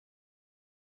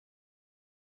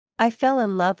I fell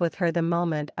in love with her the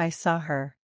moment I saw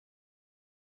her.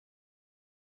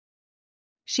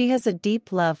 She has a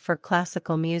deep love for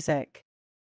classical music.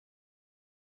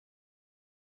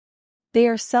 They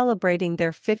are celebrating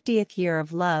their 50th year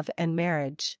of love and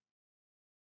marriage.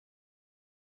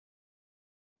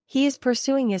 He is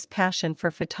pursuing his passion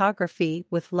for photography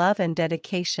with love and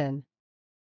dedication.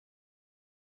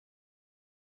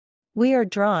 We are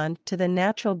drawn to the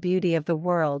natural beauty of the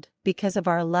world because of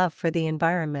our love for the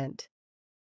environment.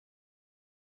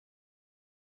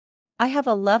 I have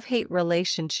a love-hate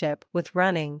relationship with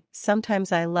running.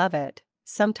 Sometimes I love it,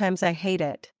 sometimes I hate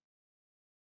it.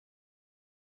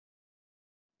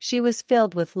 She was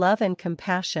filled with love and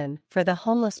compassion for the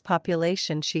homeless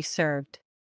population she served.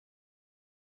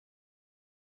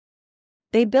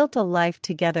 They built a life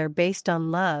together based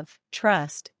on love,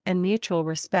 trust, and mutual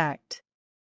respect.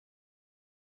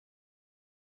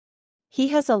 He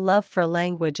has a love for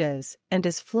languages and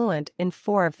is fluent in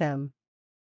 4 of them.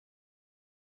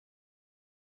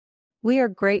 We are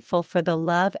grateful for the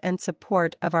love and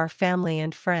support of our family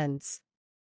and friends.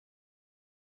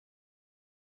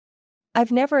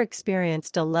 I've never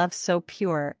experienced a love so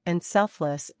pure and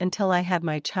selfless until I had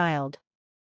my child.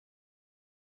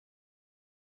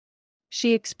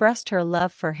 She expressed her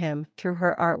love for him through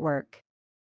her artwork.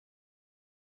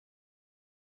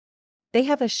 They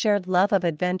have a shared love of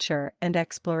adventure and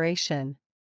exploration.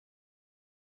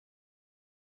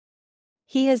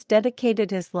 He has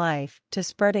dedicated his life to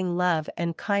spreading love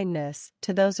and kindness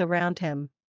to those around him.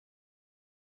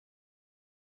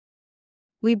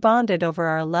 We bonded over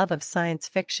our love of science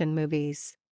fiction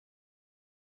movies.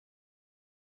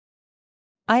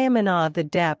 I am in awe of the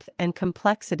depth and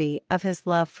complexity of his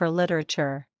love for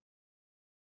literature.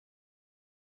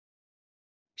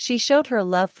 She showed her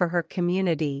love for her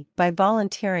community by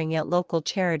volunteering at local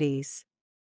charities.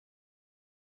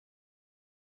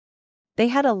 They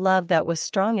had a love that was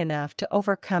strong enough to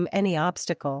overcome any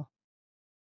obstacle.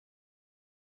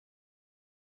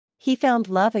 He found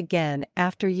love again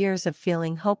after years of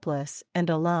feeling hopeless and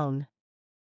alone.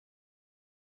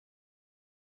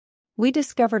 We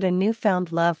discovered a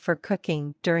newfound love for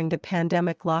cooking during the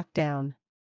pandemic lockdown.